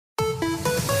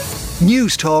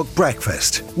News Talk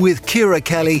Breakfast with Ciara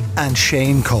Kelly and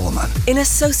Shane Coleman. In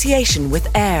association with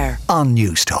AIR on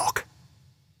News Talk.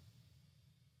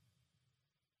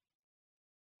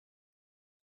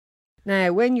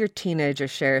 Now, when your teenager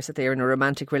shares that they are in a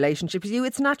romantic relationship with you,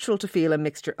 it's natural to feel a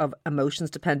mixture of emotions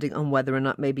depending on whether or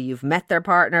not maybe you've met their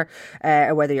partner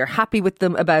or whether you're happy with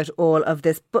them about all of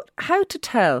this. But how to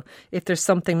tell if there's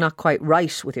something not quite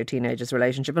right with your teenager's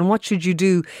relationship, and what should you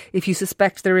do if you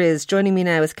suspect there is? Joining me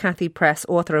now is Kathy Press,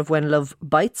 author of When Love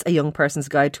Bites, a young person's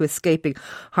guide to escaping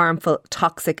harmful,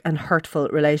 toxic and hurtful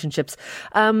relationships.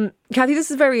 Kathy,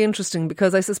 this is very interesting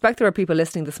because I suspect there are people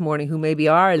listening this morning who maybe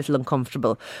are a little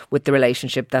uncomfortable with the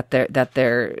relationship that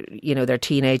their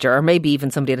teenager, or maybe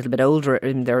even somebody a little bit older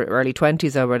in their early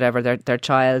 20s or whatever their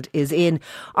child is in.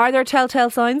 Are there telltale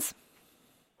signs?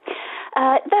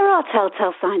 There are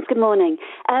telltale signs. Good morning.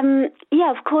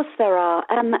 Yeah, of course there are.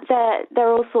 There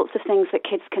are all sorts of things that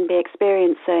kids can be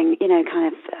experiencing,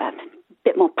 kind of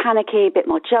bit more panicky, a bit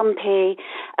more jumpy,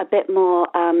 a bit more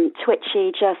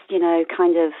twitchy, just,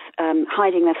 kind of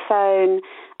hiding their phone,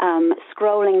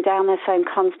 scrolling down their phone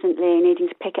constantly, needing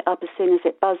to pick it up as soon as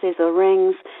it buzzes or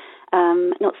rings,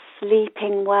 not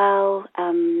sleeping well,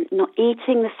 not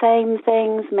eating the same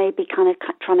things, maybe kind of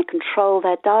trying to control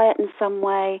their diet in some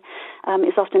way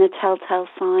is often a telltale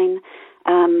sign.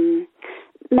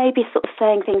 Maybe sort of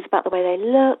saying things about the way they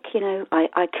look,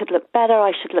 I could look better,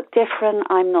 I should look different,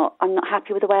 I'm not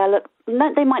happy with the way I look.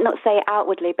 No, they might not say it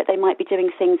outwardly, but they might be doing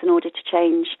things in order to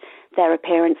change their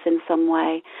appearance in some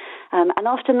way. And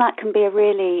often that can be a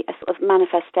sort of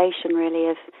manifestation, really,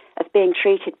 of being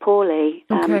treated poorly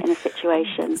in a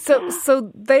situation.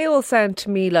 So they all sound to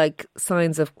me like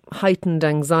signs of heightened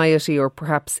anxiety or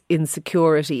perhaps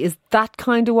insecurity. Is that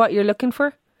kind of what you're looking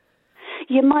for?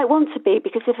 You might want to be,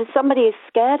 because if somebody is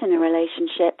scared in a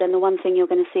relationship, then the one thing you're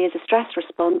going to see is a stress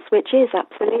response, which is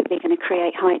absolutely going to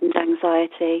create heightened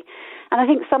anxiety. And I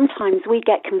think sometimes we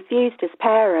get confused as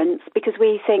parents because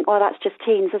we think, well, that's just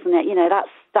teens, isn't it?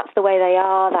 That's the way they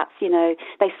are. That's,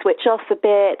 they switch off a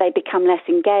bit. They become less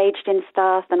engaged in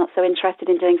stuff. They're not so interested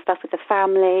in doing stuff with the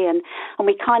family. And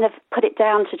we kind of put it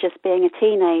down to just being a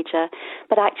teenager.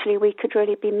 But actually, we could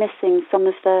really be missing some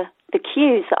of the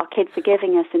cues that our kids are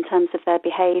giving us in terms of their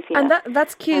behaviour. And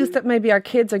that's cues that maybe our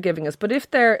kids are giving us. But if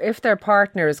their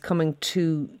partner is coming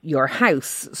to your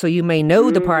house, so you may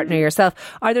know the partner yourself,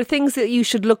 are there things that you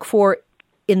should look for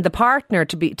in the partner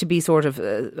to be sort of,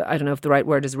 I don't know if the right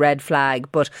word is red flag,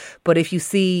 but if you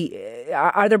see,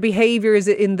 are there behaviours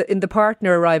in the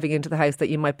partner arriving into the house that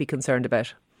you might be concerned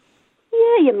about?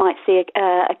 Yeah, you might see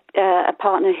a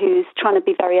partner who's trying to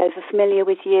be very over-familiar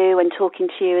with you and talking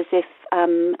to you as if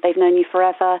they've known you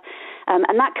forever.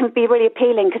 And that can be really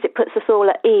appealing because it puts us all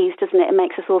at ease, doesn't it? It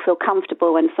makes us all feel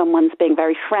comfortable when someone's being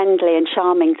very friendly and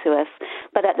charming to us.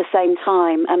 But at the same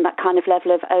time, that kind of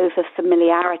level of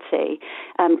over-familiarity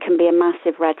can be a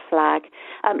massive red flag.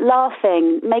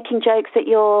 Laughing, making jokes at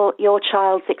your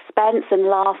child's expense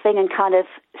and laughing and kind of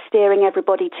steering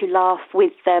everybody to laugh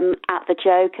with them at the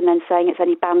joke and then saying it's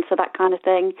only banter, that kind of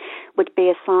thing, would be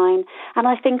a sign. And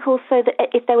I think also that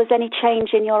if there was any change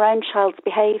in your own child's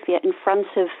behaviour in front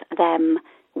of them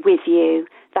with you,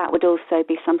 that would also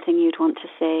be something you'd want to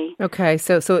see. Okay,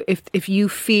 so if you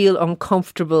feel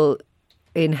uncomfortable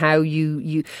in how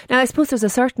you now, I suppose there's a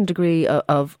certain degree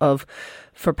of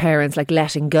for parents, like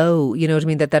letting go, you know what I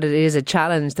mean, that it is a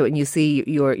challenge that when you see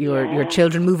your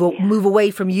children move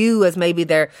away from you as maybe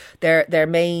their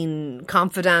main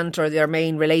confidant or their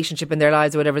main relationship in their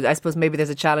lives or whatever. I suppose maybe there's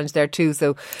a challenge there too,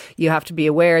 so you have to be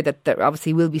aware that there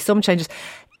obviously will be some changes.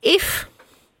 If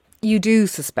you do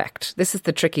suspect, this is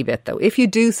the tricky bit though, if you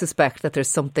do suspect that there's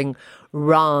something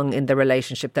wrong in the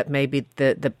relationship, that maybe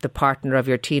the partner of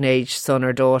your teenage son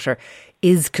or daughter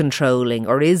is controlling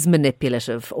or is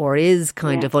manipulative or is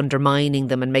kind of undermining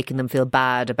them and making them feel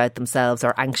bad about themselves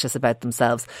or anxious about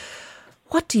themselves,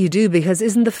 what do you do? Because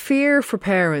isn't the fear for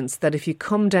parents that if you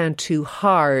come down too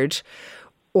hard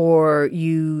or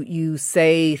you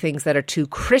say things that are too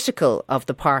critical of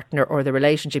the partner or the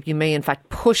relationship, you may in fact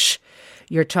push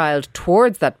your child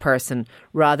towards that person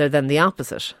rather than the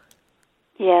opposite?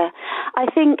 Yeah, I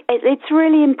think it's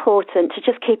really important to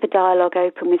just keep a dialogue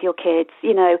open with your kids.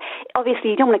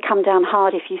 Obviously you don't want to come down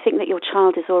hard if you think that your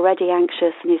child is already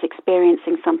anxious and is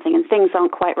experiencing something and things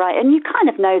aren't quite right. And you kind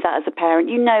of know that as a parent.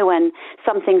 You know when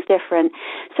something's different.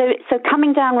 So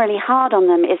coming down really hard on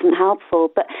them isn't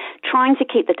helpful, but trying to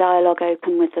keep the dialogue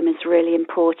open with them is really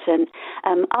important.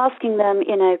 Asking them,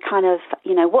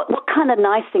 what kind of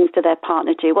nice things do their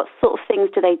partner do? What sort of things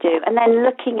do they do? And then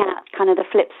looking at kind of the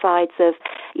flip sides of,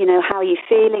 how are you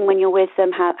feeling when you're with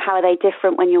them? How are they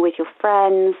different when you're with your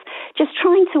friends? just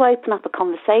trying to open up a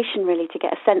conversation really to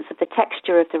get a sense of the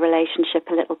texture of the relationship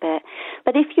a little bit.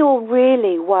 But if you're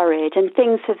really worried and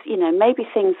things have, maybe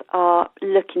things are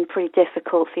looking pretty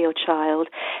difficult for your child,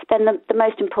 then the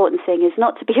most important thing is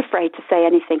not to be afraid to say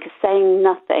anything, because saying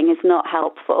nothing is not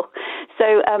helpful.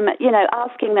 So,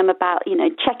 asking them about,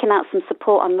 checking out some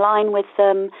support online with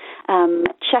them,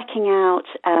 checking out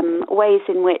ways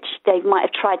in which they might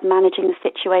have tried managing the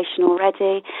situation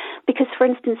already. Because, for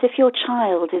instance, if your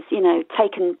child is,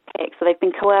 taken pics, or they've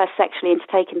been coerced sexually into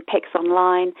taking pics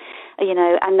online,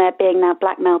 and they're being now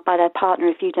blackmailed by their partner,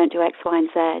 if you don't do X, Y, and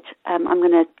Z, I'm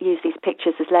going to use these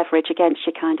pictures as leverage against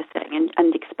you, kind of thing,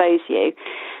 and expose you.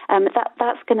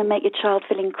 That's going to make your child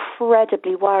feel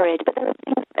incredibly worried. But there are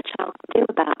things that a child can do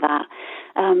about that.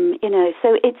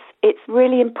 So it's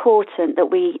really important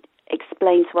that we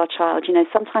explain to our child,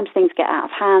 sometimes things get out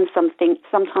of hand,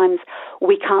 sometimes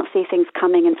we can't see things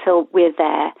coming until we're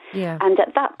there. Yeah. And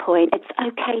at that point, it's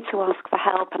okay to ask for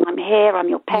help, and I'm here, I'm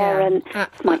your parent,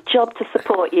 it's my job to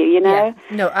support you, Yeah.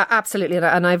 No, absolutely.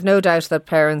 And I've no doubt that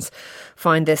parents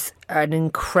find this an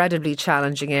incredibly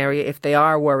challenging area if they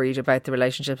are worried about the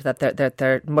relationship that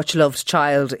their much loved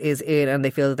child is in, and they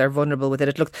feel that they're vulnerable with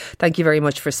it. Look, thank you very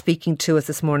much for speaking to us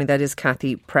this morning. That is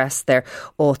Kathy Press, there,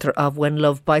 author of When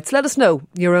Love Bites. Let us know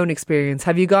your own experience.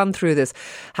 Have you gone through this?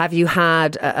 Have you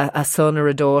had a son or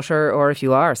a daughter, or if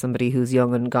you are somebody who's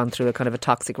young and gone through a kind of a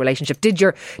toxic relationship, did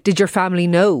your family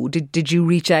know? Did you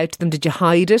reach out to them? Did you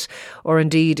hide it? Or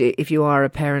indeed, if you are a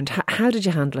parent, how did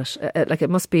you handle it? It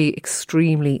must be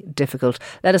extremely difficult.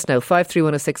 Let us know.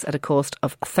 53106 at a cost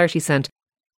of 30 cents.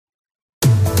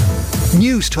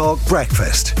 News Talk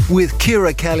Breakfast with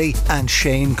Ciara Kelly and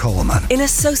Shane Coleman. In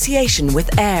association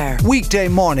with AIR. Weekday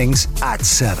mornings at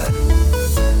 7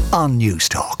 on News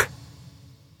Talk.